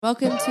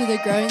Welcome to the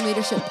Growing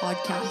Leadership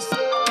Podcast.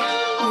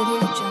 Audio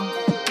Jungle.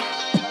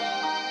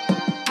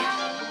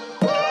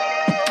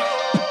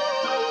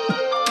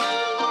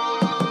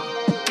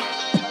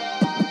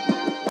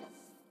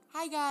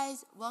 Hi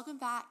guys, welcome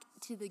back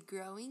to the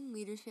Growing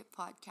Leadership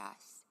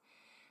Podcast.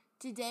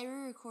 Today we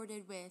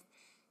recorded with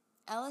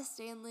Ella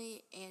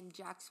Stanley and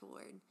Jax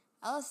Ward.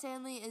 Ella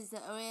Stanley is the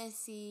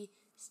OASC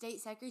State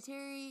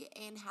Secretary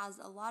and has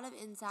a lot of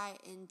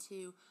insight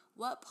into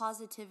what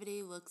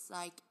positivity looks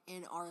like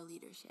in our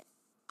leadership.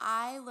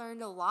 I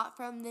learned a lot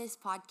from this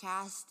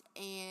podcast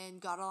and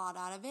got a lot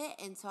out of it,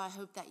 and so I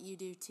hope that you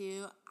do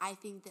too. I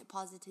think that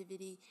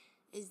positivity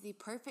is the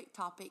perfect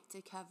topic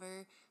to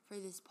cover for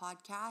this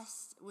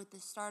podcast with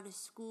the start of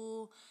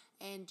school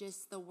and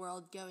just the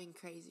world going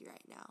crazy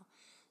right now.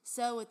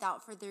 So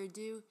without further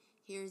ado,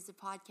 here's the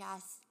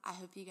podcast. I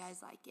hope you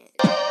guys like it.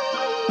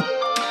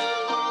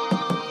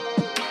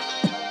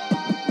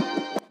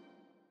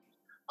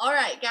 All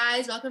right,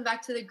 guys, welcome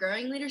back to the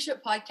Growing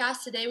Leadership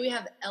Podcast. Today we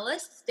have Ella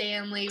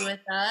Stanley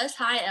with us.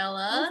 Hi,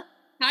 Ella.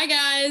 Hi,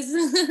 guys.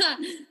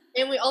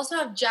 And we also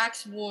have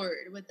Jax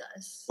Ward with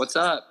us. What's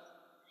up?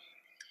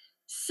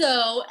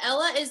 So,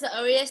 Ella is the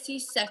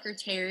OASC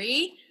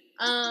Secretary.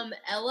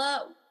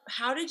 Ella,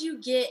 how did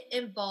you get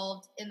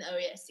involved in the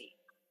OASC?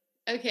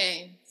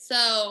 Okay,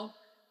 so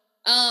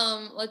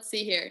let's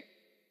see here.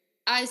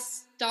 I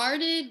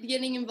started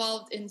getting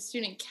involved in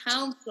student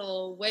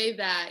council way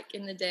back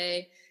in the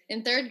day.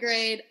 In third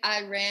grade,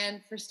 I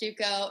ran for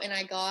Stuco, and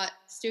I got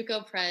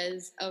Stuco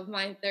Prez of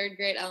my third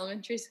grade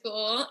elementary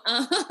school.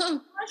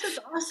 That's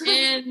awesome.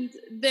 And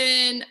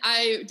then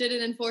I did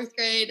it in fourth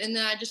grade, and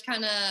then I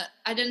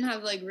didn't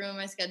have, room in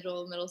my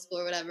schedule, middle school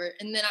or whatever.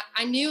 And then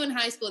I knew in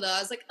high school, though, I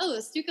was like, oh,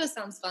 Stuco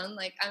sounds fun.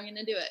 I'm going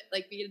to do it.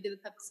 We get to do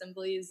the pep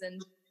assemblies,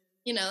 and,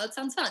 that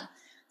sounds fun.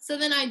 So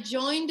then I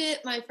joined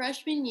it my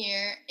freshman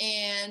year,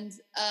 and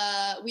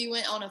we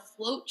went on a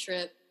float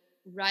trip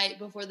right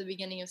before the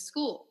beginning of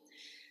school.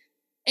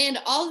 And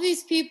all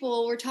these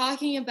people were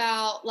talking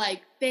about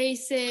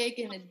basic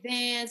and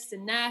advanced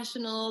and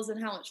nationals and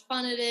how much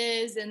fun it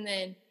is. And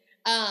then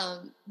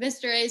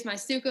Mr. A is my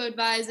Stuco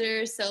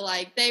advisor. So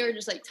they were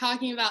just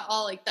talking about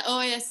all the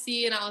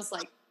OASC, and I was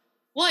like,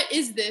 what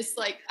is this?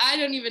 I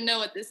don't even know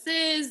what this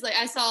is.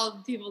 I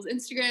saw people's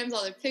Instagrams,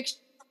 all their pictures.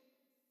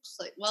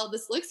 Just well,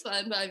 this looks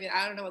fun, but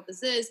I don't know what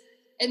this is.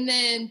 And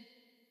then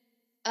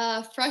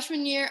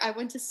freshman year, I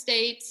went to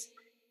state,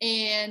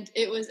 and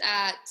it was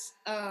at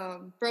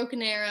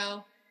Broken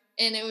Arrow,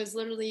 and it was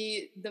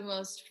literally the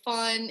most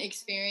fun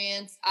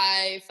experience.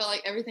 I felt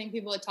like everything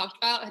people had talked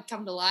about had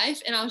come to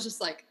life, and I was just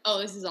like,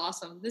 oh, this is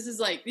awesome. This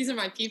is these are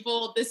my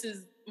people. This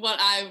is what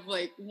I've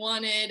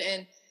wanted,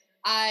 and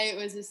I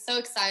was just so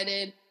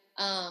excited.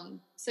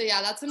 So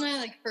yeah, that's when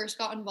I first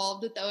got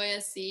involved with the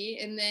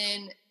OASC, and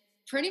then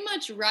pretty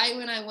much right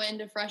when I went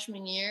into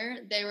freshman year,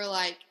 they were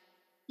like,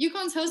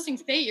 UConn's hosting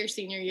state your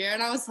senior year,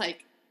 and I was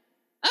like,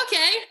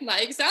 okay,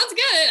 sounds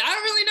good. I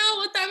don't really know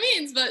what that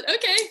means, but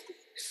okay.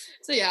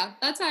 So yeah,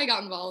 that's how I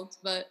got involved.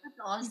 But that's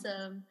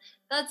awesome.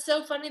 That's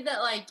so funny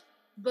that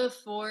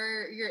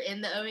before you're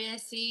in the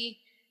OASC,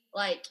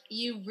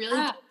 you really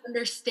don't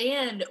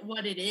understand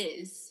what it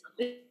is.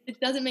 It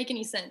doesn't make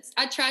any sense.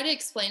 I try to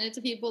explain it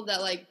to people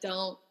that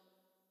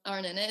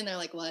aren't in it, and they're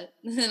like, what?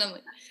 And I'm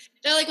like,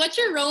 they're like, what's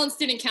your role in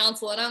student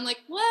council? And I'm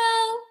like,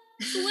 well,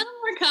 it's a little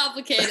more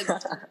complicated.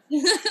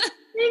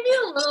 Maybe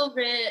a little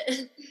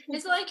bit.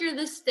 It's not like you're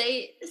the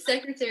state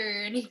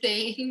secretary or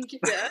anything.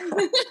 Yeah.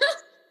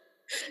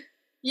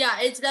 Yeah,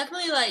 it's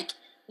definitely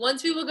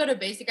once people go to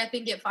basic, I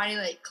think it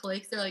finally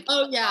clicks. They're like,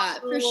 oh yeah,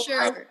 for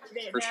sure.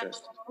 For sure.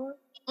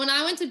 When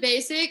I went to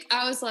basic,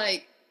 I was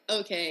like,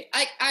 okay.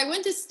 I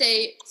went to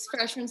state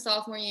freshman,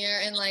 sophomore year,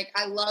 and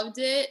I loved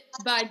it,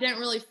 but I didn't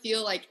really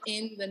feel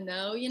in the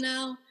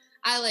know,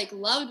 I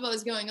loved what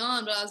was going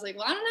on, but I was like,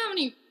 well, I don't have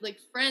any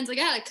friends. I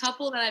had a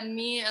couple that I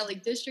meet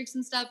at districts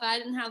and stuff, but I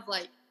didn't have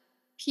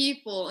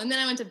people. And then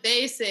I went to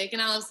basic,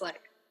 and I was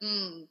like,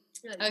 okay,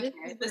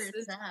 this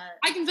is that.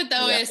 I can put the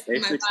OAS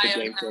in my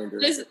bio.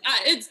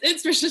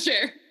 It's for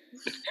sure.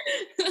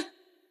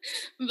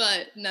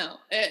 But no,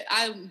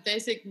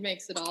 basic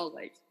makes it all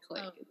click. Oh,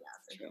 yeah,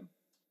 for sure.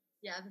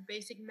 Yeah, the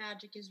basic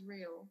magic is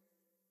real.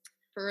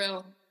 For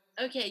real.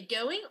 Okay,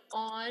 going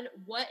on,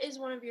 what is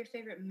one of your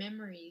favorite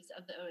memories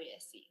of the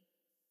OASC?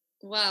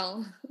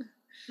 Well,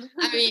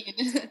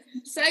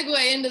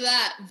 segue into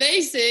that.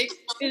 Basic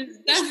is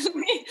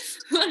definitely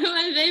one of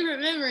my favorite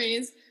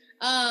memories.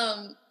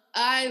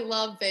 I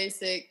love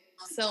basic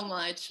so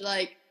much.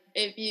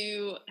 If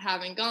you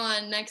haven't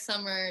gone next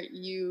summer,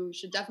 you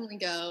should definitely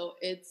go.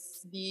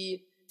 It's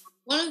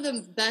one of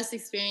the best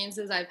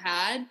experiences I've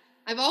had.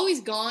 I've always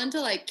gone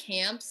to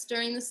camps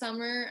during the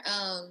summer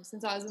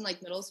since I was in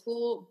middle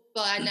school,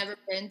 but I'd never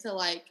been to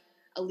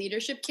a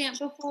leadership camp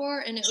before,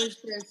 and it was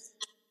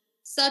just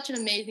such an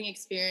amazing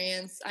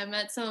experience. I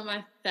met some of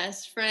my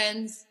best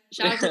friends.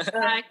 Shout out to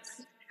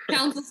Jax,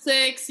 Council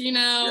 6,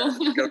 Yeah,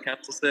 go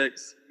Council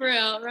 6. For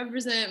real,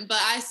 represent. But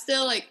I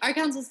still our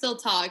council still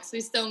talks. We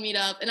still meet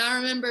up, and I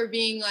remember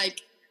being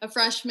a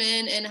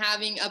freshman and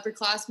having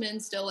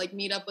upperclassmen still like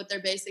meet up with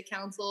their basic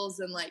councils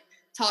and like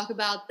talk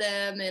about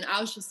them. And I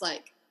was just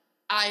like,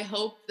 I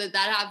hope that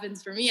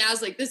happens for me. I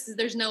was like,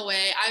 there's no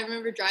way. I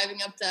remember driving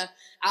up to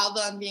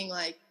Alva and being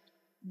like,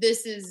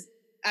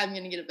 I'm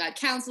going to get a bad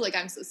counsel. Like,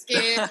 I'm so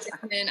scared.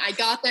 And I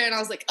got there and I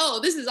was like, oh,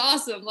 this is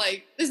awesome.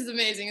 Like, this is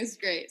amazing. This is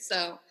great.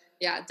 So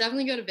yeah,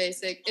 definitely go to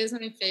basic. It was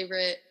my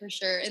favorite for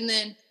sure. And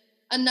then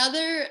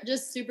another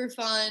just super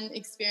fun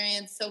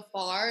experience so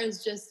far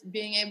is just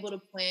being able to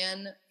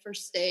plan for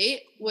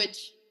state,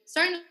 which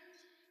starting to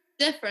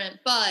be different,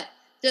 but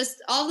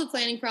just all the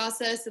planning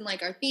process and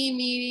like our theme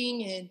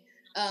meeting and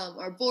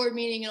our board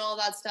meeting and all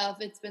that stuff.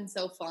 It's been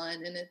so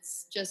fun, and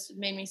it's just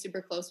made me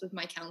super close with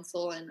my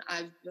council, and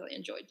I've really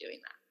enjoyed doing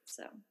that.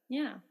 So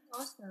yeah.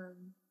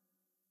 Awesome.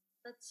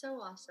 That's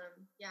so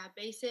awesome. Yeah,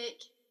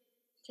 basic.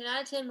 10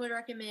 out of 10 would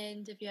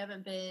recommend if you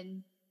haven't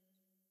been.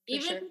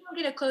 Even if you don't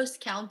get a close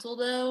council,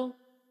 though,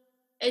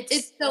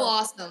 it's so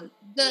awesome.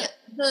 The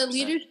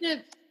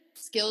leadership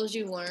skills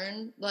you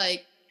learn,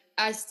 like,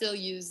 I will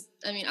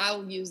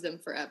use them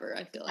forever,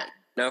 I feel like.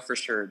 No, for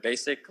sure.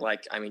 Basic,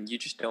 like, I mean, you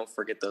just don't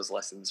forget those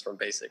lessons from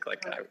basic.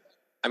 Like,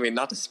 I mean,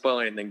 not to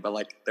spoil anything, but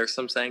like, there's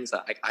some sayings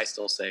that I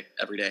still say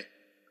every day.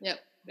 Yep,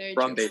 very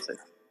from true. basic.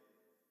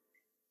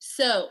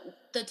 So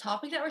the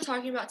topic that we're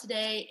talking about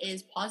today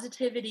is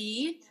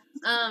positivity.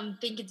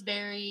 Think it's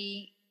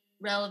very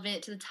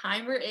relevant to the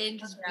time we're in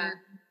because we're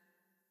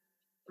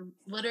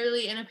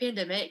literally in a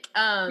pandemic.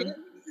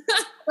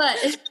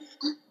 But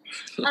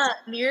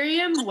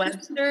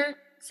Merriam-Webster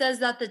says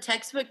that the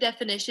textbook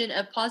definition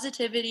of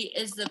positivity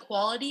is the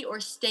quality or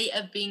state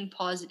of being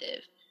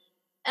positive.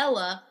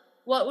 Ella,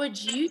 what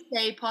would you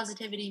say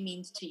positivity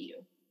means to you?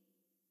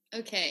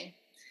 Okay,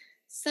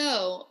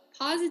 so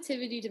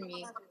positivity to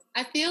me,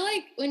 I feel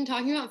like when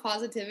talking about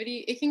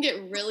positivity, it can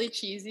get really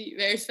cheesy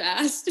very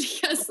fast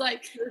because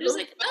like you're just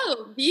like,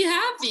 oh, be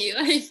happy,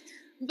 like,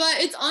 but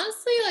it's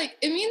honestly like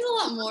it means a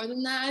lot more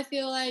than that. I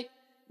feel like,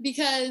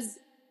 because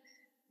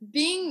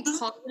being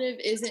positive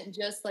isn't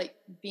just like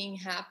being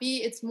happy.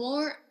 It's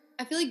more,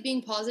 I feel like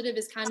being positive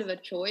is kind of a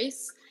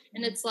choice,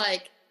 and it's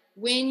like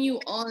when you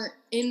aren't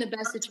in the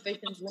best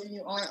situations, when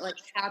you aren't like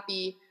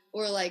happy,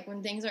 or like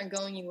when things aren't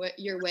going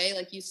your way,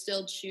 like you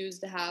still choose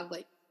to have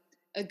like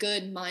a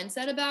good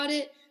mindset about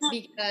it,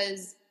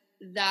 because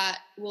that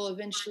will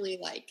eventually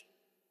like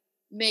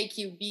make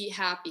you be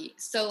happy.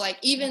 So like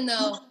even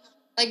though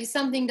like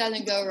something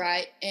doesn't go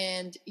right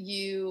and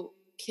you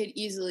could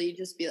easily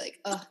just be like,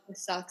 oh,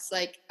 this sucks,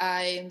 like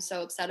I am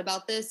so upset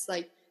about this,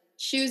 like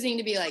choosing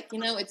to be like,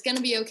 it's going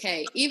to be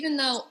okay, even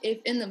though if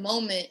in the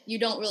moment you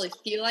don't really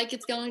feel like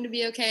it's going to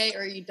be okay,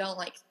 or you don't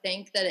like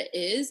think that it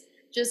is,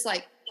 just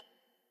like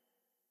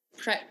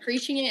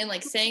preaching it and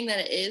like saying that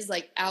it is,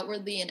 like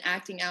outwardly and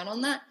acting out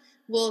on that,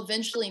 will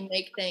eventually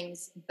make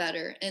things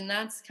better. And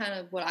that's kind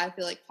of what I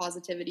feel like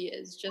positivity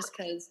is, just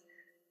because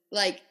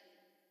like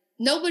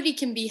nobody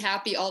can be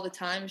happy all the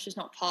time. It's just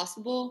not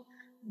possible,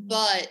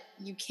 but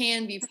you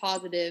can be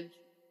positive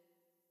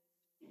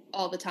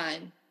all the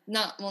time.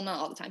 Not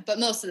all the time, but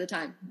most of the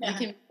time. You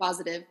can be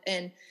positive,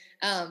 and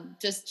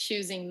just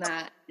choosing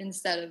that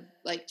instead of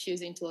like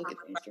choosing to look at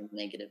things from a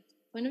negative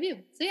point of view.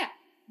 So yeah.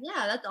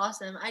 Yeah, that's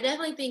awesome. I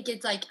definitely think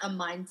it's like a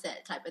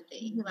mindset type of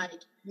thing. Mm-hmm. Like,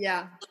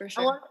 yeah, for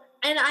sure.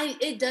 And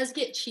it does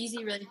get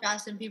cheesy really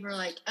fast, and people are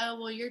like, "Oh,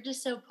 well, you're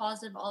just so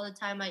positive all the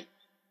time," like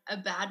a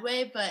bad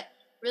way. But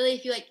really,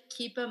 if you like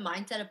keep a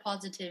mindset of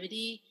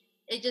positivity,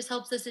 it just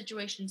helps the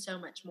situation so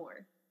much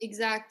more.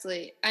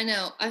 Exactly. I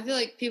know. I feel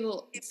like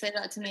people say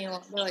that to me a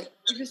lot. They're like,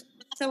 "You're just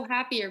so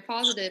happy or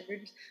positive."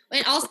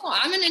 And also,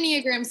 I'm an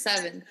Enneagram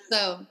 7,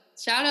 so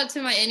shout out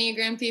to my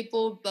Enneagram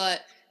people.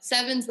 But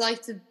 7s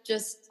like to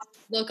just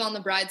look on the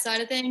bright side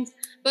of things,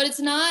 but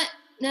it's not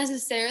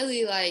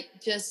necessarily like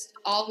just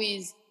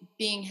always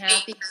being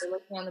happy or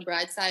looking on the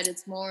bright side.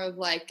 It's more of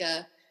like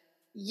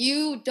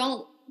you're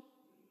going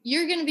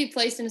to be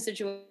placed in a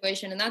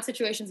situation, and that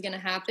situation is going to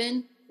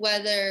happen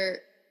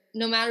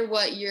no matter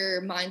what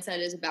your mindset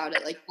is about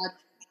it. Like that's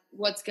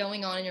what's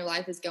going on in your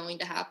life is going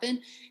to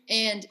happen.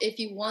 And if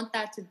you want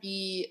that to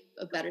be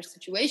a better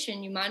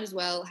situation, you might as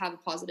well have a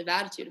positive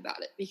attitude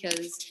about it,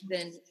 because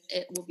then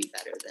it will be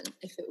better than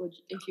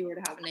if you were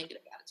to have a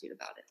negative attitude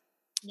about it.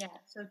 Yeah,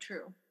 so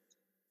true.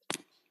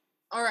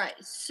 All right.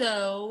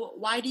 So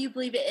why do you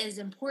believe it is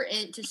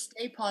important to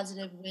stay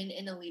positive when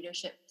in a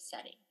leadership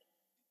setting?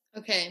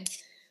 Okay.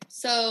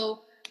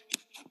 So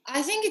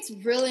I think it's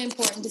really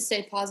important to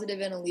stay positive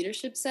in a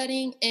leadership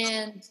setting,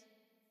 and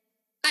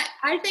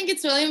I think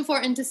it's really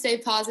important to stay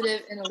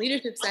positive in a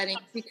leadership setting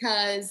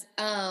because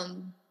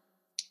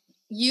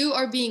you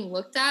are being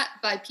looked at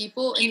by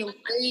people, and the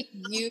way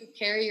you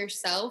carry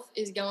yourself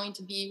is going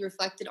to be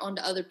reflected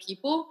onto other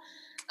people.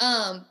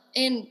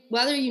 And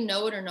whether you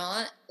know it or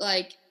not,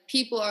 like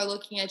people are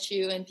looking at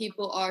you, and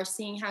people are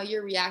seeing how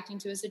you're reacting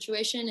to a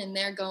situation, and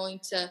they're going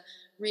to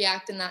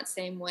react in that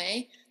same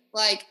way.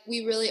 Like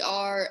we really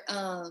are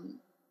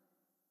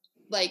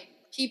like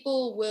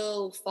people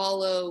will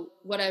follow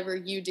whatever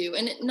you do.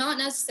 And not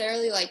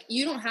necessarily like,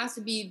 you don't have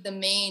to be the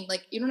main,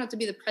 like, you don't have to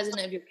be the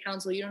president of your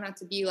council. You don't have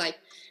to be like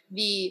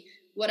the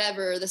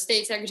whatever, the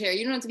state secretary.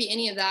 You don't have to be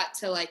any of that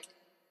to like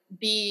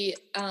be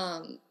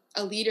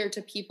a leader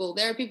to people.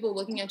 There are people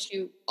looking at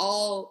you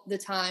all the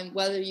time,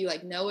 whether you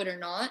like know it or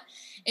not.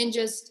 And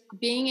just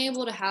being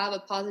able to have a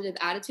positive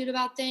attitude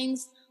about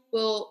things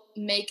will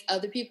make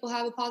other people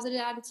have a positive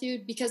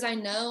attitude. Because I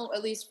know,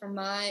 at least from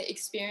my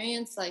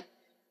experience, like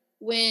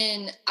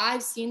when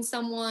I've seen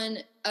someone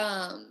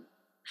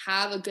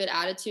have a good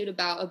attitude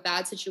about a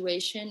bad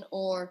situation,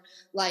 or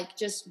like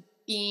just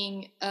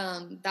being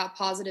that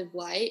positive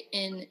light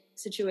in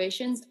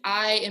situations,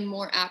 I am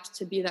more apt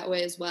to be that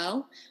way as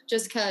well,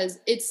 just because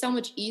it's so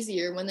much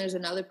easier when there's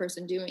another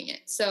person doing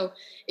it. So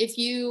if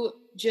you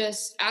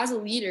just, as a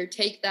leader,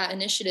 take that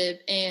initiative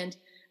and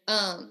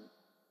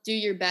do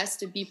your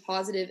best to be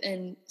positive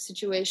in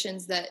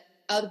situations that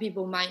other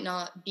people might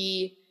not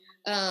be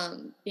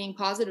being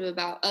positive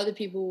about, other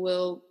people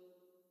will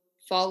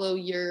follow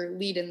your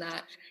lead in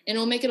that. And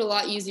it'll make it a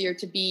lot easier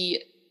to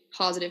be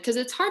positive, because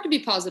it's hard to be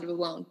positive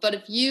alone. But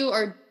if you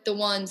are the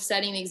one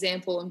setting the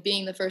example and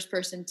being the first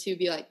person to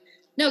be like,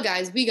 no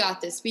guys, we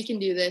got this, we can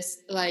do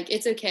this, like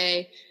it's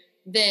okay,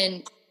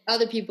 then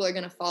other people are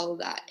going to follow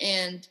that.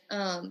 And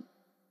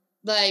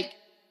like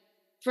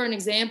for an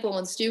example,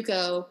 in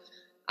Stuco,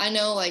 I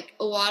know like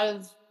a lot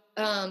of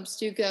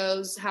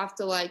Stucos have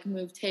to like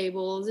move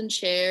tables and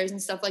chairs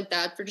and stuff like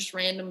that for just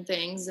random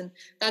things, and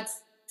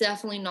that's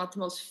definitely not the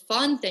most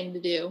fun thing to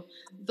do.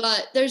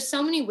 But there's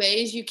so many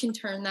ways you can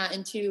turn that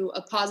into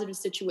a positive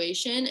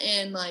situation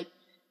and like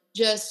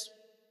just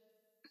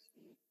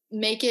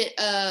make it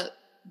a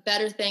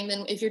better thing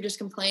than if you're just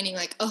complaining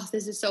like, oh,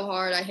 this is so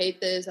hard, I hate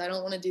this, I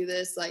don't want to do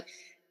this. Like,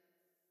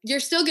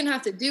 you're still gonna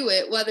have to do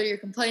it whether you're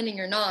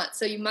complaining or not.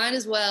 So you might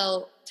as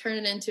well turn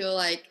it into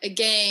like a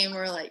game,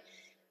 or like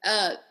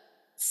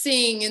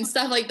sing and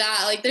stuff like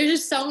that. Like there's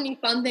just so many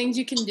fun things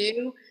you can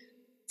do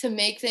to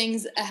make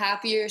things a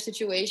happier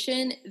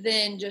situation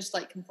than just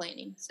like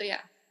complaining. So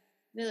yeah,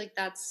 I feel like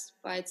that's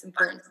why it's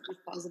important to be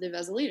positive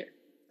as a leader.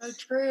 So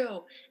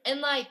true.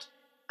 And like,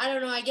 I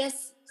don't know, I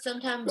guess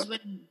sometimes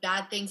when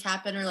bad things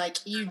happen, or like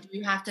you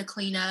do have to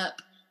clean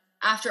up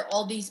after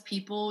all these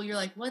people, you're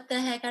like, what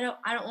the heck? I don't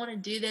want to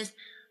do this.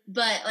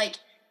 But like,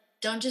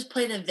 don't just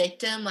play the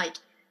victim. Like,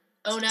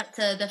 own up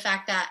to the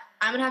fact that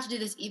I'm gonna have to do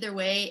this either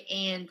way.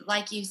 And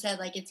like you said,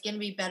 like it's gonna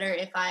be better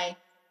if I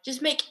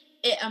just make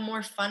it a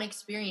more fun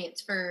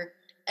experience for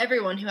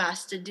everyone who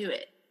has to do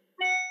it.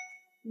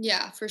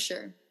 Yeah, for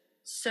sure.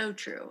 So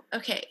true.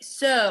 Okay,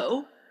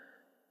 so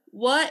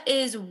what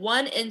is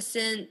one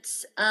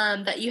instance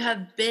that you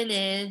have been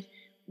in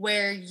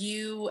where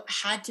you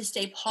had to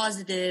stay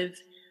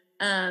positive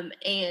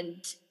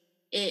and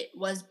it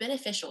was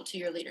beneficial to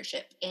your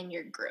leadership and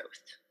your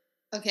growth?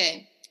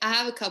 Okay, I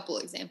have a couple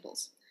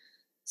examples.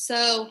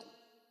 So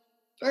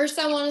first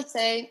I want to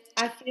say,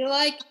 I feel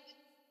like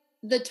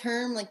the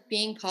term like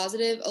being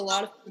positive, a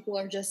lot of people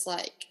are just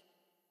like,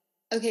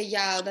 okay,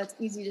 yeah, that's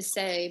easy to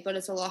say, but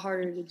it's a lot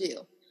harder to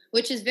do,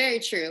 which is very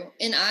true.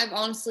 And I've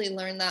honestly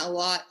learned that a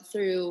lot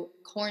through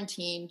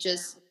quarantine,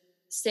 just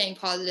staying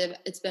positive.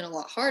 It's been a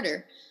lot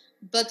harder.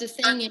 But the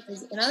thing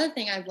is, another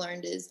thing I've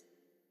learned is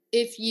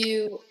if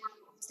you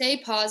stay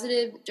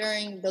positive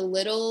during the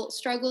little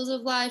struggles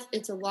of life,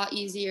 it's a lot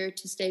easier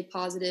to stay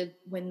positive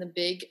when the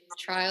big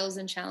trials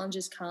and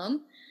challenges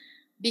come.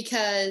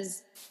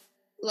 Because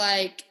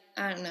like,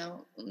 I don't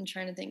know, I'm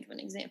trying to think of an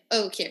example.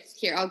 Oh,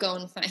 here, I'll go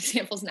into my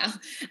examples now.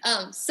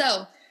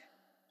 So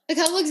a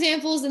couple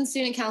examples in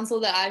student council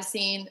that I've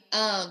seen.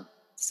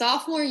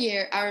 Sophomore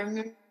year, I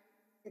remember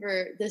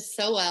this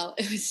so well.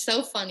 It was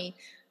so funny.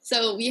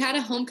 So we had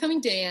a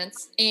homecoming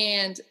dance,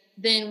 and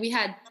then we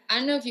had, I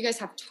don't know if you guys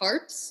have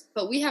tarps,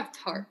 but we have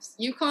tarps.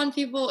 UConn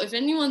people, if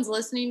anyone's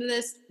listening to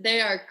this,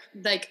 they are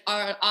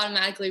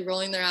automatically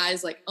rolling their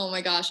eyes like, oh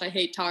my gosh, I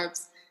hate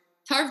tarps.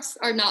 Tarps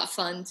are not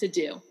fun to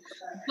do,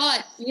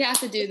 but we have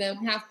to do them.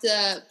 We have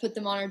to put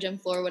them on our gym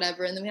floor or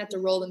whatever, and then we have to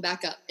roll them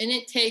back up. And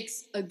it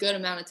takes a good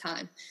amount of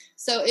time.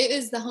 So it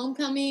was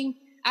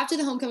after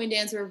the homecoming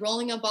dance, we were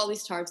rolling up all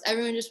these tarps.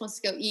 Everyone just wants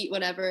to go eat,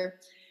 whatever.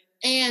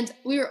 And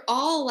we were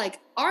all like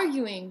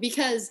arguing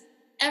because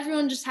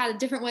everyone just had a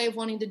different way of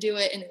wanting to do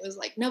it. And it was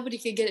like nobody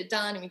could get it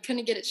done, and we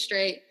couldn't get it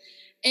straight.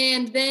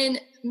 And then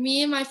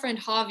me and my friend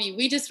Javi,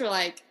 we just were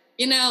like,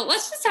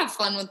 let's just have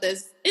fun with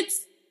this.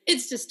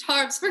 It's just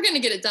tarps. We're going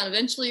to get it done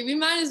eventually. We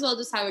might as well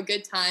just have a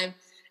good time.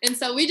 And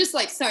so we just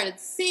like started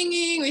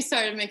singing. We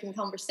started making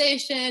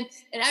conversation,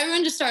 and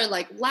everyone just started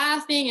like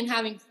laughing and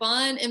having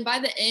fun. And by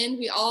the end,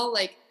 we all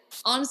like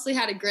honestly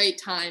had a great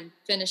time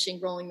finishing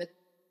rolling the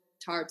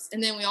tarps.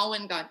 And then we all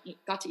went and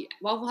got to eat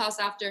Waffle House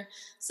after.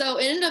 So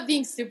it ended up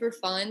being super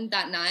fun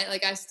that night.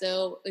 Like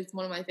it's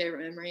one of my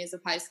favorite memories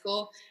of high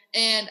school.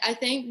 And I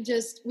think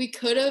just we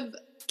could have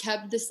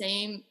kept the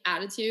same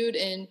attitude,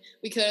 and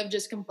we could have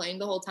just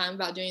complained the whole time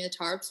about doing the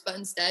tarps, but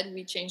instead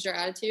we changed our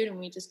attitude and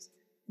we just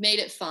made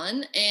it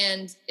fun,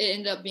 and it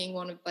ended up being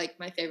one of like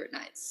my favorite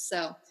nights.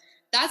 So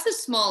that's a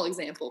small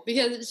example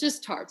because it's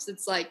just tarps.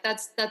 It's like,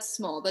 that's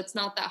small. That's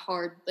not that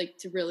hard, like,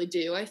 to really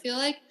do, I feel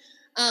like.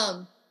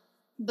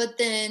 But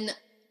then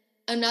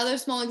another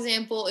small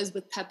example is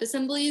with pep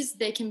assemblies.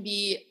 They can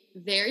be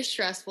very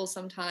stressful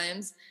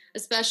sometimes,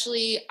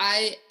 especially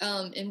I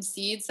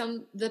emceed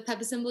the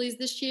pep assemblies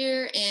this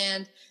year.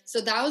 And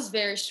so that was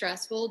very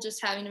stressful,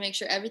 just having to make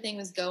sure everything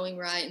was going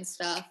right and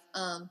stuff.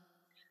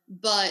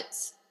 But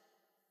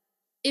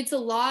it's a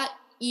lot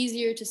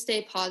easier to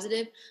stay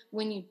positive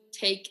when you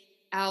take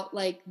out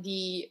like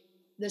the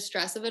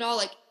stress of it all.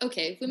 Like,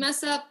 okay, if we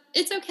mess up,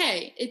 it's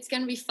okay. It's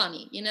going to be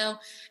funny, you know?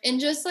 And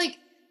just like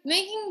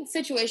making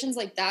situations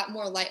like that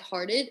more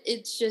lighthearted,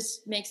 it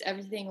just makes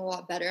everything a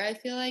lot better, I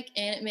feel like,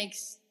 and it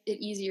makes it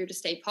easier to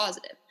stay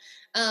positive.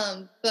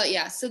 But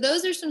yeah, so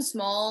those are some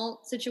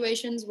small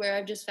situations where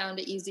I've just found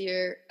it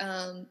easier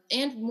and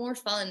more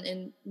fun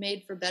and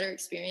made for better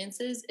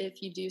experiences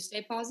if you do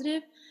stay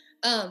positive.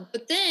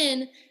 But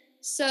then,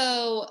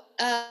 so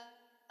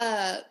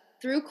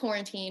through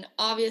quarantine,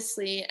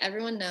 obviously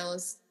everyone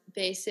knows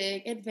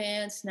basic,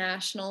 advanced,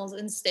 nationals,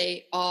 and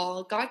state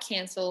all got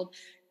canceled.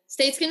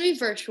 State's going to be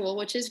virtual,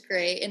 which is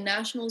great, and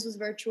nationals was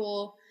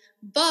virtual,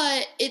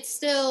 but it's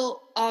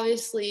still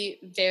obviously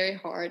very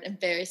hard and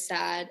very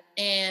sad,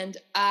 and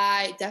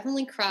I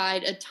definitely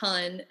cried a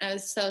ton. I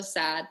was so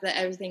sad that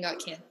everything got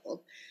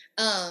canceled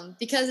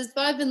because it's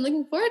what I've been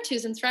looking forward to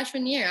since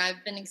freshman year.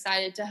 I've been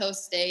excited to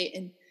host state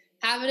and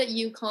have it at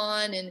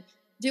UConn and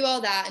do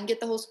all that and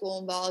get the whole school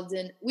involved,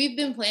 and we've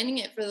been planning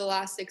it for the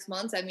last 6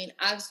 months. I mean,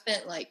 I've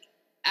spent like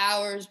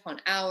hours upon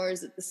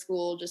hours at the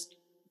school just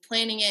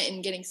planning it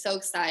and getting so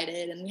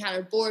excited, and we had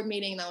our board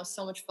meeting and that was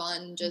so much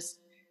fun. Just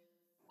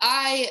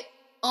I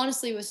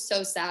honestly was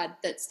so sad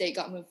that state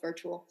got moved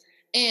virtual.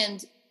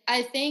 And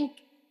I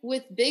think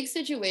with big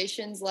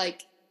situations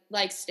like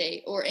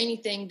state or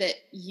anything that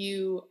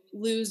you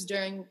lose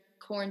during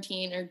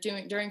quarantine or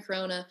during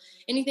corona,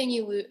 anything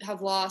you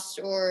have lost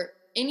or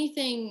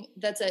anything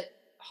that's a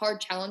hard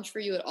challenge for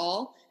you at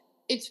all,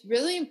 it's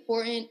really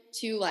important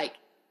to like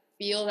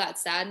feel that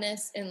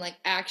sadness and like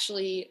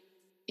actually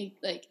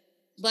like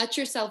let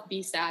yourself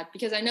be sad.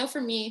 Because I know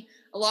for me,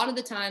 a lot of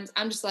the times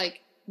I'm just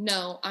like,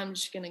 no, I'm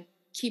just going to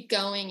keep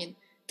going and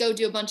go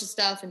do a bunch of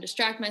stuff and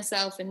distract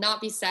myself and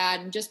not be sad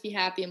and just be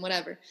happy and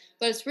whatever.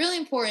 But it's really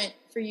important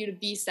for you to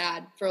be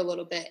sad for a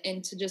little bit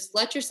and to just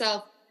let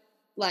yourself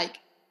like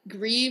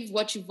grieve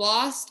what you've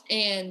lost.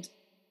 And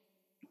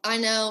I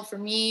know for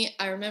me,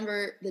 I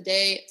remember the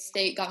day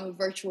state got moved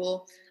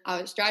virtual,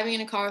 I was driving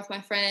in a car with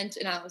my friend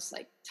and I was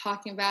like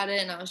talking about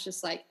it and I was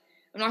just like,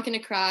 I'm not going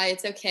to cry.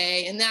 It's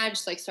okay. And then I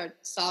just like started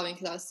sobbing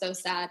because I was so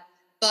sad.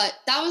 But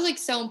that was like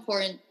so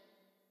important.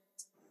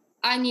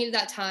 I needed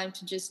that time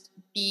to just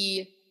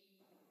be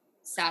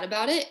sad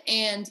about it.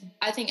 And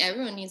I think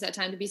everyone needs that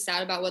time to be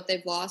sad about what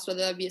they've lost,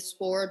 whether that be a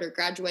sport or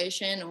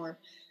graduation or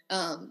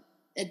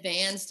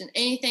advanced and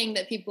anything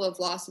that people have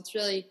lost. It's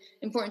really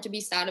important to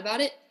be sad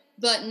about it.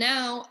 But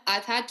now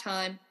I've had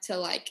time to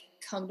like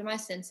come to my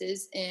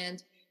senses,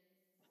 and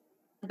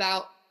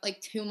about like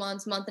 2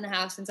 months, month and a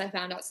half since I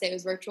found out state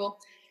was virtual.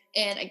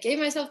 And I gave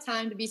myself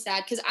time to be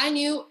sad because I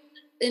knew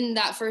in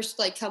that first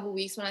like couple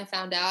weeks when I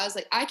found out, I was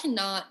like, I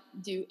cannot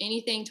do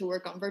anything to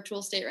work on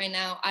virtual state right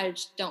now. I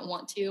just don't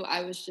want to.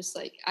 I was just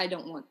like, I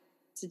don't want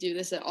to do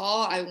this at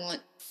all. I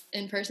want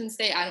in-person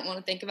state. I don't want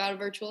to think about a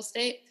virtual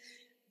state.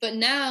 But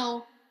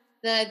now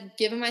that I've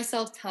given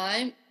myself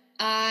time,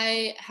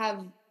 I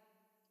have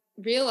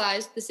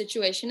realized the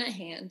situation at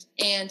hand.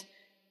 And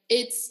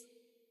it's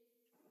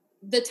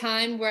the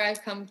time where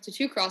I've come to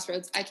two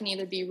crossroads. I can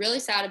either be really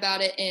sad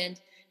about it and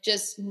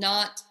just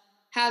not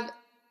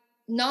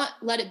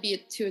let it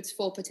be to its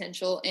full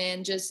potential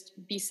and just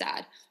be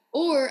sad.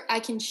 Or I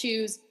can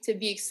choose to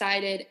be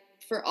excited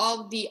for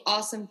all the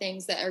awesome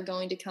things that are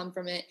going to come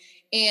from it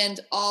and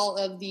all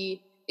of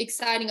the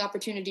exciting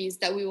opportunities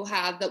that we will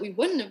have that we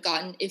wouldn't have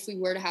gotten if we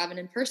were to have an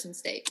in-person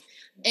state.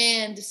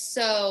 And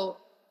so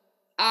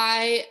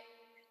I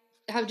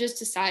have just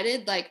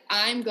decided like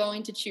I'm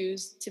going to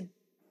choose to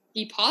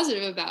be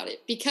positive about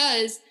it,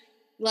 because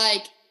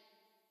like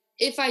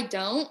if I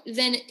don't,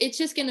 then it's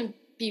just going to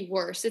be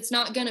worse. It's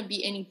not going to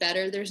be any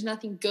better. There's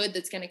nothing good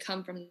that's going to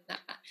come from that.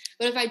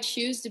 But if I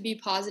choose to be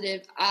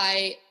positive,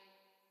 I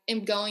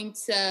am going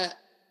to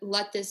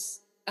let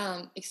this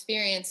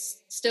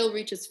experience still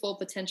reach its full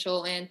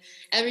potential, and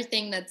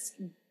everything that's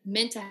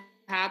meant to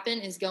happen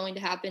is going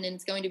to happen, and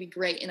it's going to be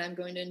great, and I'm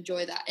going to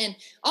enjoy that. And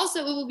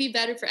also it will be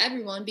better for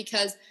everyone,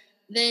 because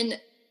then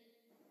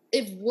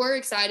if we're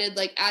excited,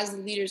 like as the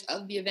leaders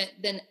of the event,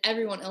 then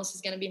everyone else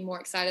is going to be more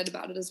excited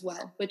about it as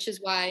well, which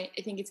is why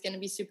I think it's going to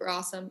be super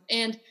awesome.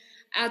 And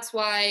that's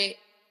why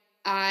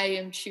I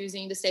am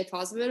choosing to stay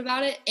positive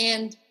about it.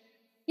 And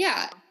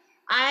yeah.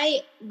 I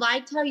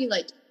liked how you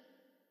like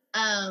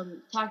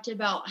talked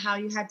about how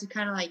you had to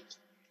kind of like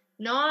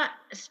not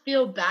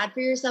feel bad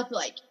for yourself, but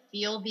like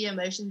feel the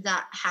emotions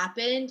that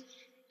happened.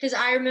 Because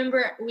I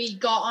remember we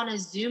got on a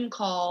Zoom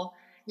call.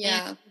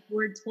 Yeah. And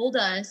were told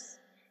us,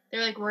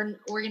 they're like, we're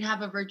going to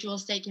have a virtual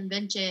state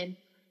convention.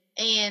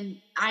 And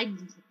I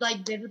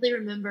like vividly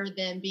remember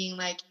them being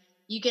like,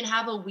 you can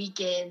have a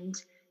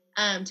weekend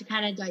to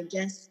kind of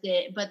digest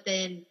it, but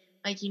then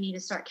like you need to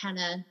start kind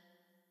of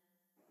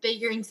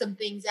figuring some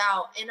things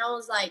out. And I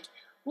was like,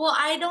 well,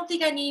 I don't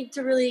think I need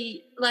to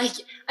really like,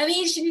 I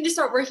think you need to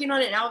start working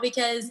on it now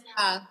because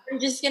I'm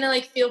just going to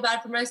like feel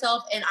bad for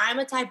myself. And I'm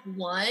a type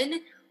 1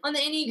 on the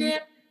Enneagram.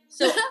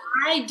 So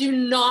I do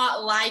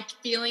not like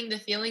feeling the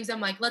feelings.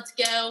 I'm like, let's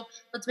go.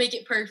 Let's make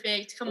it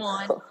perfect. Come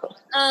on.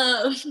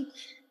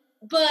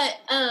 But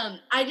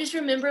I just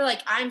remember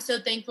like, I'm so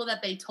thankful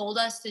that they told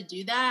us to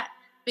do that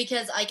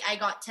because like I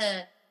got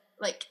to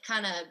like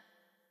kind of,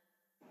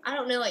 I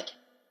don't know, like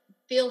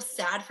feel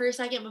sad for a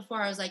second before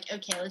I was like,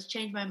 okay, let's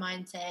change my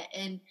mindset.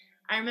 And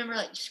I remember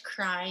like just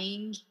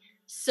crying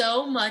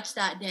so much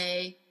that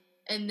day.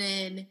 And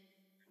then,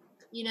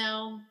 you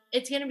know,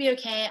 it's going to be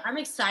okay. I'm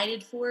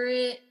excited for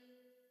it.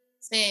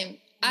 Same.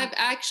 I've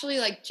actually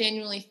like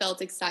genuinely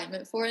felt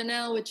excitement for it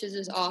now, which is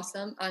just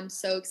awesome. I'm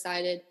so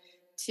excited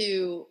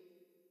to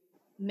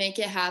make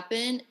it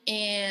happen.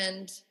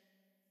 And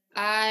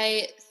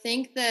I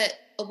think that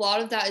a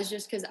lot of that is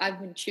just because I've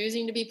been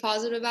choosing to be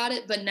positive about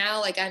it, but now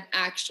like I'm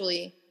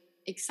actually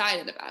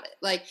excited about it.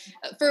 Like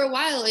for a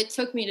while it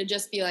took me to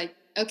just be like,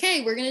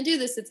 okay, we're going to do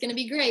this. It's going to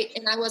be great.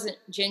 And I wasn't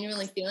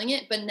genuinely feeling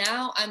it, but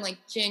now I'm like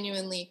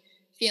genuinely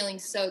feeling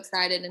so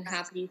excited and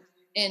happy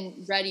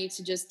and ready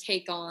to just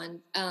take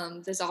on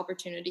this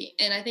opportunity.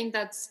 And I think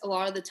that's a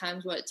lot of the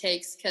times what it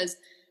takes, because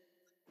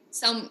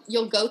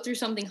you'll go through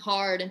something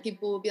hard and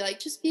people will be like,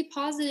 just be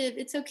positive,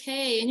 it's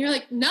okay. And you're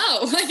like, no,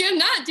 like I'm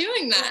not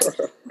doing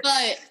that.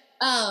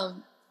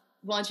 But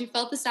once you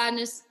felt the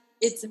sadness,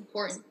 it's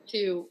important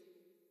to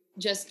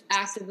just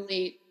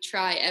actively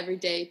try every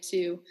day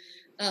to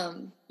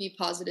be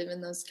positive in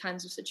those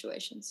kinds of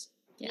situations.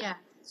 Yeah,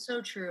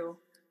 so true.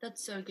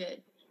 That's so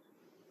good.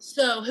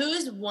 So who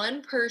is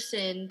one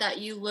person that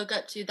you look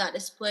up to that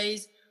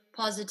displays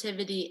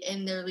positivity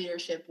in their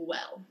leadership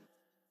well?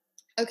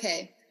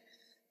 Okay.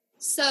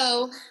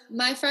 So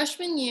my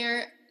freshman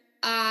year,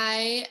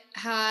 I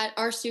had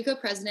our Stuco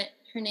president.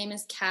 Her name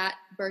is Kat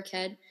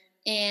Burkhead,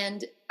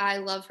 and I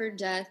love her to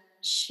death.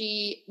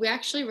 We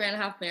actually ran a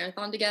half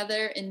marathon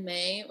together in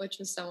May, which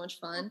was so much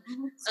fun.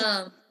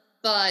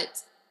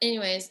 But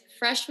anyways,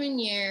 freshman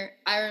year,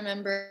 I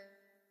remember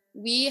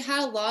we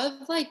had a lot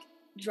of like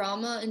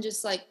drama and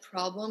just like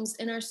problems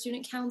in our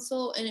student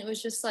council, and it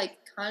was just like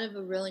kind of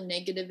a really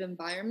negative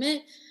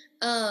environment.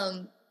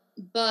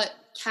 But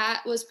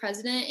Kat was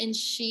president, and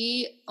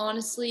she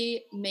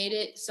honestly made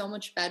it so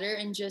much better.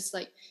 And just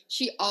like,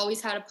 she always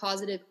had a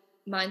positive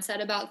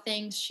mindset about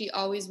things. She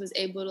always was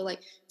able to like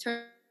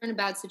turn a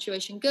bad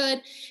situation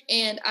good.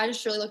 And I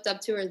just really looked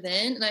up to her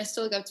then, and I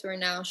still look up to her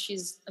now.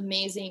 She's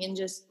amazing. And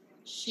just,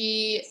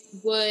 she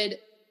would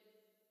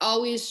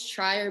always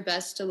try her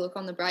best to look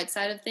on the bright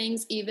side of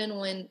things, even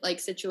when like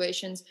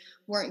situations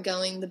weren't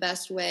going the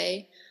best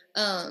way.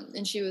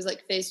 And she was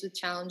like faced with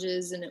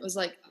challenges, and it was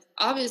like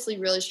obviously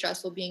really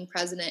stressful being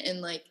president,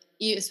 and like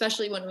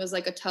especially when it was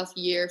like a tough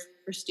year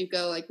for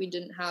Stuco. Like we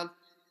didn't have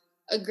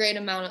a great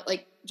amount of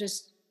like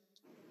just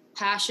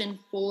passion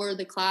for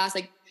the class,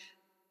 like,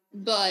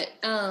 but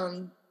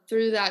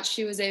through that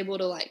she was able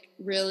to like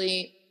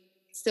really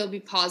still be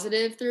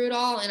positive through it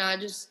all. And I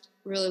just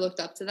really looked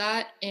up to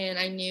that, and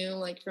I knew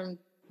like from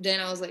then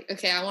I was like,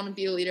 okay, I want to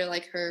be a leader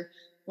like her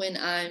when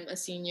I'm a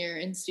senior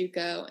in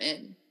Stuco.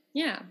 And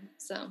yeah,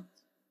 so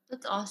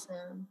that's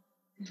awesome.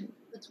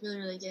 That's really,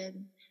 really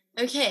good.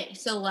 Okay,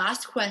 so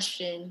last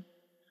question.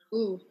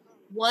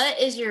 What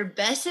is your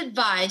best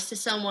advice to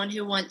someone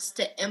who wants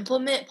to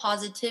implement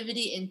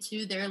positivity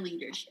into their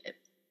leadership?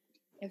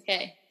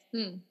 Okay.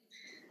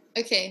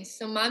 Okay,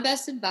 so my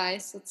best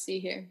advice, let's see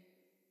here.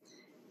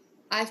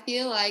 I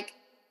feel like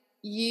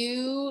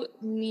you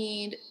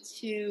need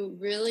to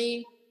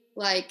really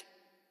like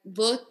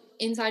look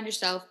inside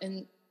yourself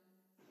and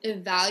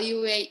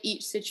evaluate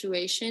each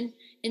situation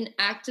and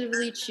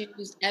actively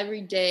choose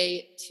every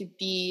day to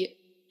be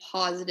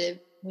positive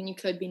when you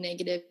could be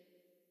negative.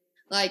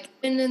 Like,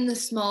 and in the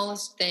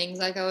smallest things,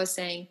 like I was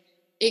saying,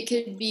 it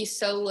could be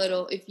so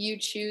little. If you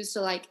choose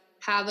to like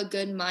have a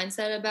good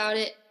mindset about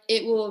it,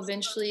 it will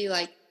eventually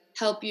like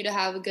help you to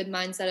have a good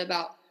mindset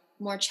about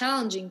more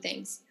challenging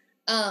things.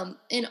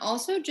 And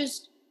also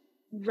just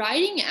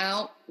writing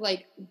out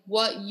like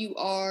what you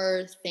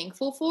are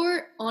thankful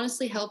for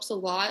honestly helps a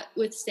lot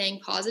with staying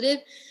positive,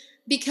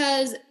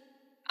 because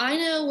I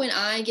know when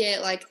I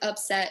get like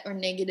upset or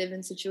negative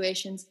in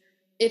situations,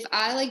 if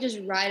I like just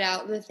write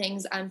out the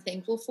things I'm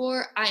thankful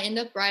for, I end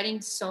up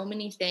writing so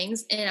many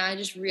things, and I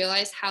just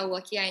realize how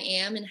lucky I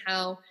am and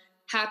how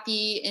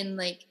happy and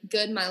like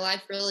good my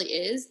life really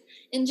is.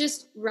 And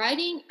just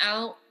writing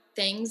out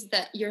things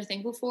that you're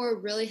thankful for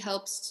really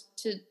helps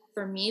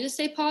for me to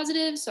stay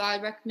positive. So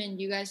I recommend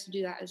you guys to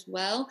do that as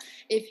well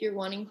if you're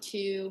wanting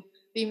to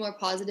be more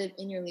positive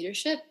in your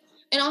leadership.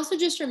 And also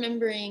just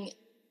remembering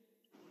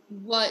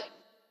what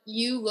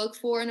you look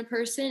for in a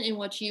person and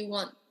what you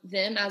want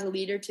them as a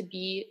leader to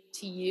be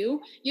to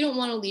you. You don't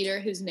want a leader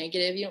who's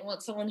negative. You don't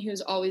want someone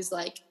who's always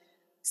like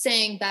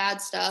saying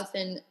bad stuff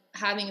and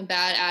having a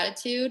bad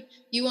attitude.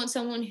 You want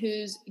someone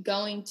who's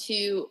going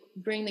to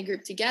bring the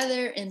group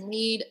together and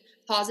lead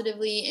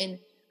positively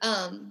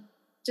and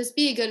just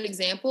be a good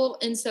example.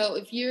 And so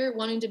if you're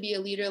wanting to be a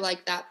leader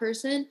like that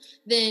person,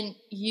 then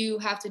you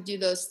have to do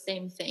those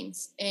same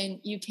things. And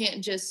you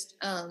can't just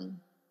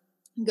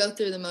go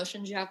through the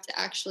motions. You have to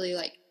actually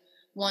like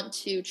want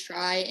to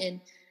try and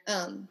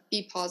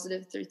be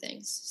positive through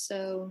things.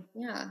 So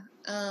yeah.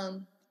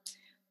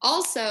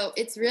 Also,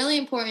 it's really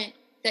important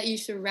that you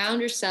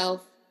surround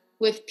yourself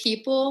with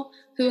people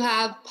who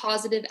have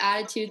positive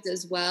attitudes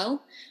as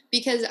well,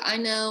 because I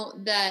know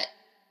that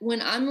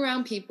when I'm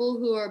around people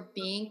who are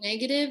being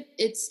negative,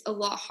 it's a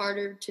lot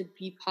harder to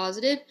be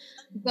positive.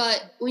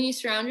 But when you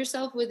surround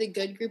yourself with a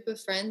good group of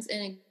friends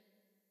and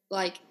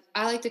like,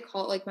 I like to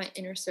call it like my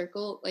inner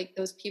circle, like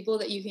those people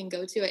that you can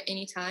go to at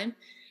any time.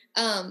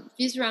 If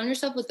you surround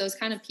yourself with those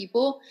kind of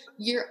people,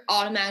 you're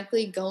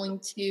automatically going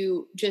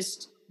to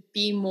just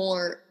be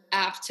more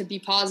apt to be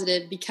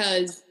positive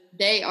because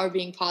they are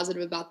being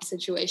positive about the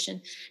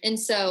situation. And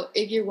so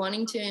if you're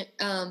wanting to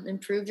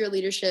improve your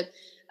leadership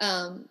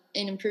and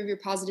improve your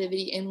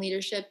positivity in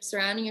leadership,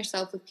 surrounding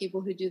yourself with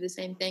people who do the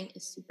same thing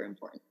is super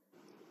important.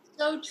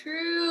 So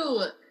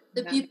true.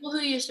 The people who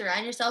you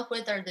surround yourself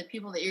with are the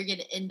people that you're going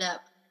to end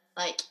up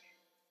like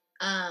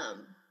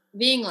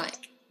being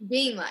like.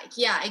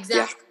 Yeah,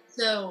 exactly. Yeah.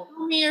 So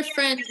show me your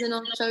friends and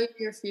I'll show you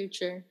your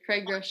future.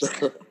 Craig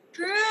Rochelle.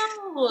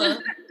 True.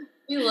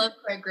 We love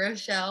Craig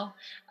Rochelle.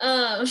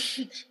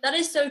 That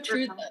is so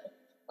true though.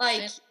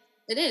 Like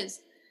it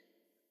is.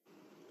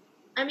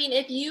 I mean,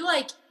 if you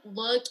like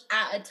look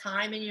at a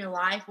time in your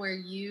life where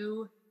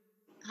you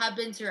have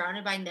been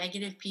surrounded by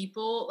negative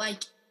people,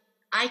 like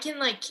I can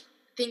like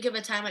think of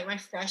a time like my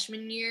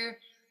freshman year,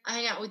 I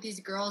hung out with these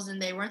girls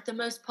and they weren't the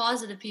most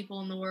positive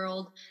people in the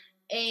world.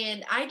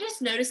 And I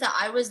just noticed that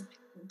I was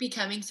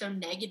becoming so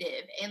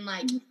negative and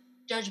like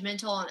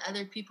judgmental on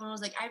other people. And I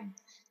was like, I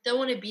don't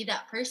want to be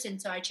that person.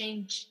 So I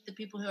changed the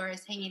people who I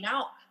was hanging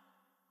out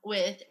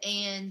with.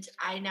 And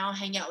I now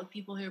hang out with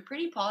people who are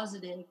pretty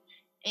positive.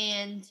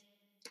 And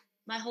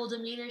my whole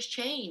demeanor's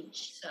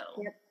changed. So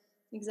yep,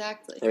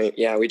 exactly. I mean,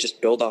 yeah, we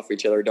just build off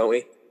each other, don't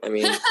we? I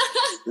mean,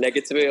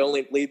 negativity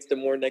only leads to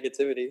more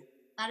negativity.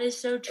 That is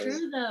so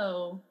true,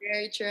 though.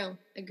 Very true.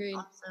 Agreed.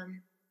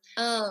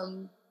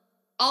 Awesome.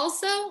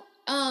 Also,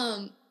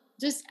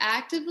 just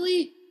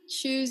actively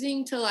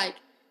choosing to like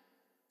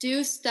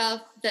do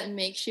stuff that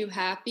makes you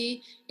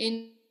happy,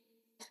 in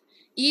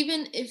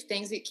even if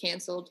things get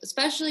canceled,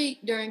 especially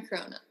during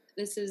Corona.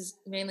 This is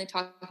mainly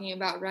talking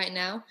about right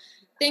now.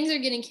 Things are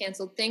getting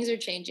canceled. Things are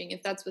changing.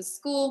 If that's with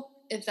school,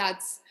 if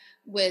that's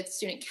with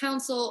student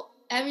council,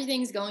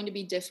 everything's going to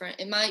be different.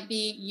 It might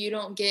be you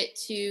don't get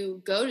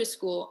to go to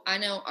school. I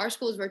know our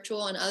school is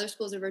virtual and other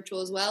schools are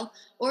virtual as well.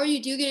 Or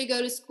you do get to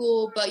go to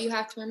school, but you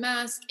have to wear a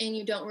mask and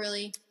you don't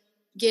really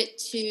get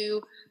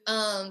to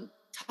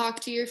talk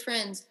to your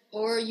friends.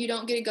 Or you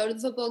don't get to go to the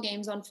football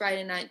games on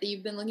Friday night that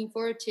you've been looking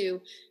forward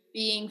to,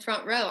 being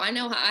front row. I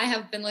know I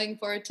have been looking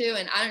forward to,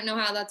 and I don't know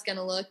how that's going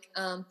to look.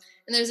 And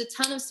there's a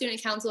ton of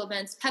student council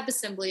events, pep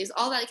assemblies,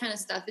 all that kind of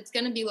stuff. It's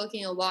going to be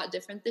looking a lot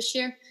different this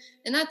year.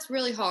 And that's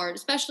really hard,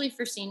 especially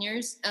for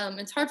seniors.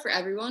 It's hard for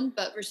everyone,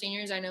 but for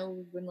seniors, I know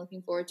we've been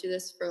looking forward to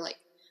this for like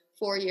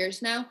 4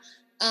 years now.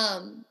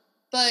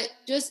 But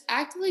just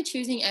actively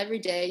choosing every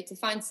day to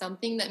find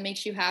something that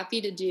makes you happy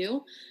to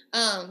do.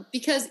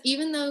 Because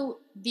even though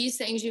these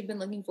things you've been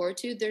looking forward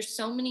to, there's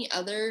so many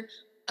other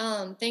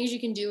things you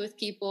can do with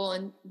people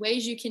and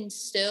ways you can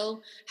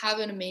still have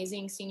an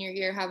amazing senior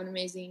year, have an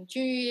amazing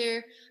junior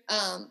year,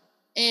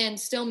 and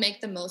still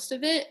make the most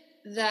of it,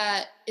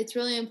 that it's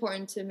really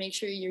important to make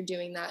sure you're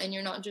doing that and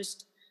you're not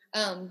just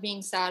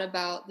being sad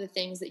about the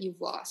things that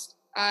you've lost.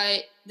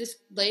 This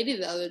lady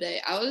the other day,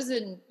 I was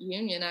in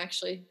Union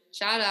actually,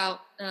 shout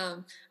out.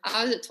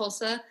 I was at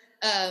Tulsa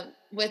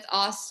with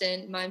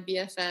Austin, my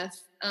BFF,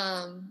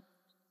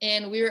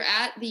 and we were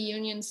at the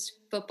Union's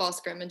football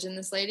scrimmage, and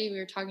this lady, we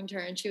were talking to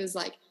her, and she was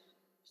like,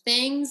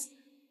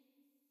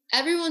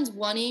 everyone's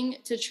wanting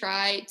to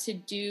try to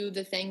do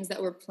the things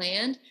that were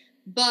planned,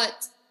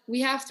 but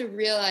we have to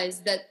realize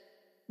that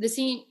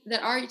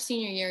that our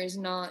senior year is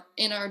not,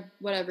 in our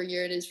whatever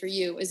year it is for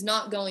you, is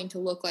not going to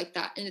look like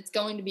that, and it's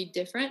going to be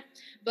different.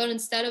 But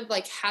instead of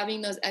like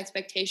having those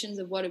expectations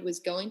of what it was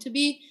going to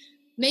be,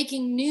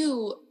 making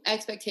new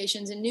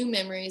expectations and new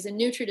memories and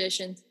new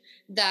traditions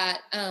that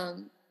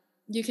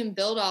you can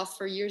build off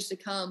for years to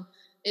come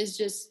is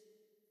just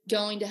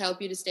going to help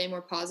you to stay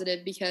more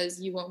positive, because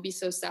you won't be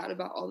so sad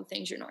about all the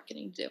things you're not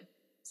getting to do.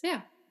 So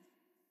yeah.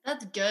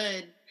 That's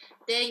good.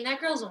 Dang, that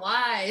girl's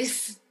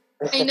wise.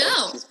 I know.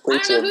 I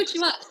don't know who she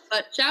was,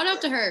 but shout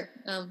out to her.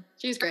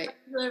 She was great.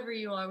 Whoever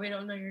you are, we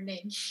don't know your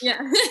name.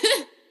 Yeah.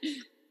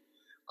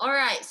 All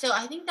right, so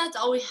I think that's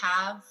all we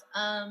have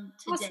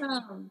today.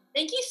 Awesome.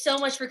 Thank you so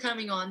much for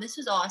coming on. This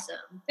was awesome.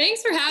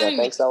 Thanks for having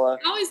me. Thanks, Ella.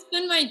 It's always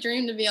been my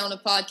dream to be on a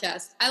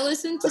podcast. I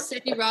listen to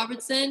Sadie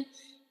Robertson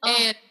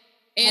and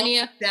Annie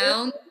F.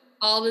 Downs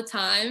all the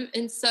time,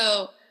 and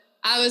so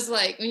I was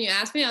like, when you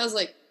asked me, I was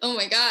like, oh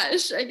my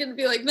gosh, I can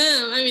be like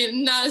them. I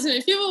mean, not as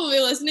many people will be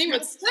listening,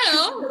 but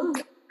still.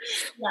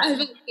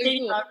 Yeah,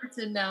 Sadie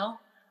Robertson now.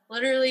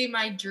 Literally,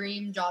 my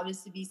dream job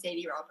is to be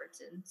Sadie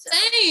Robertson. So.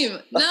 Same.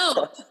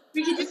 No.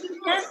 We can do it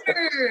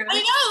together. I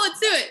know. Let's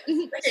do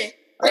it. Okay.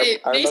 Hey,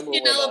 I Macy remember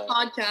and when, Ella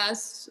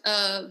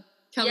podcast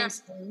coming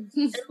soon.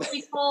 It'll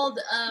be called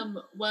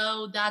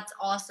Whoa, That's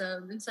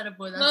Awesome instead of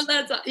Whoa, That's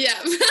Well, that's yeah.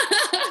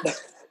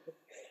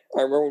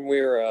 I remember when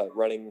we were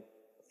running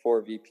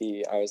for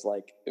VP, I was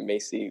like,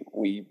 Macy,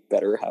 we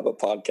better have a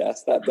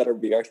podcast. That better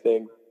be our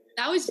thing.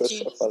 That was It was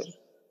genius. so funny.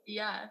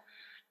 Yeah.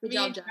 Good Me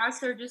job, and Jack.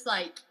 Jax are just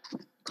like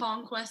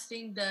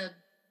conquesting the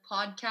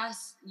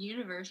podcast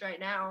universe right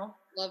now.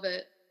 Love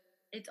it.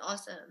 It's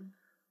awesome.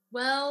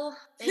 Well,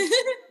 thank you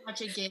so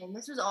much again.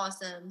 This was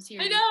awesome. I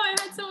Seriously. know. I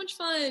had so much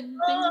fun.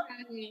 Thanks for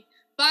having me.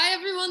 Bye,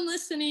 everyone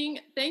listening.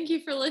 Thank you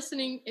for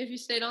listening. If you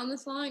stayed on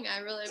this long, I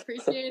really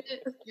appreciate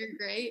it. You're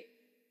great.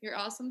 You're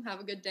awesome.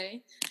 Have a good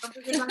day. Don't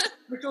forget my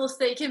virtual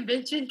state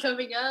convention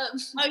coming up.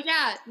 Oh,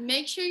 yeah.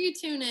 Make sure you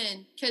tune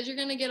in because you're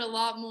going to get a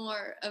lot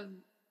more of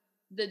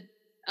the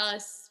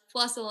us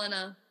plus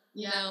Elena.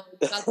 You know,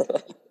 that's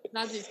to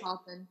be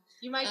popping.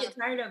 You might get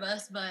tired of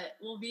us, but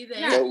we'll be there.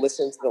 Yeah. Go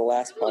listen to the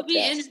last It will podcast. be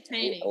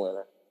entertaining.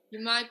 Elena. You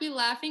might be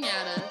laughing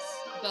at us,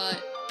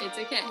 but it's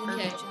okay.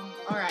 Okay.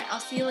 All right. I'll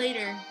see you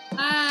later.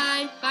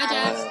 Bye. Bye,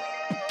 Jax.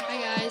 Bye.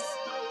 Bye, guys.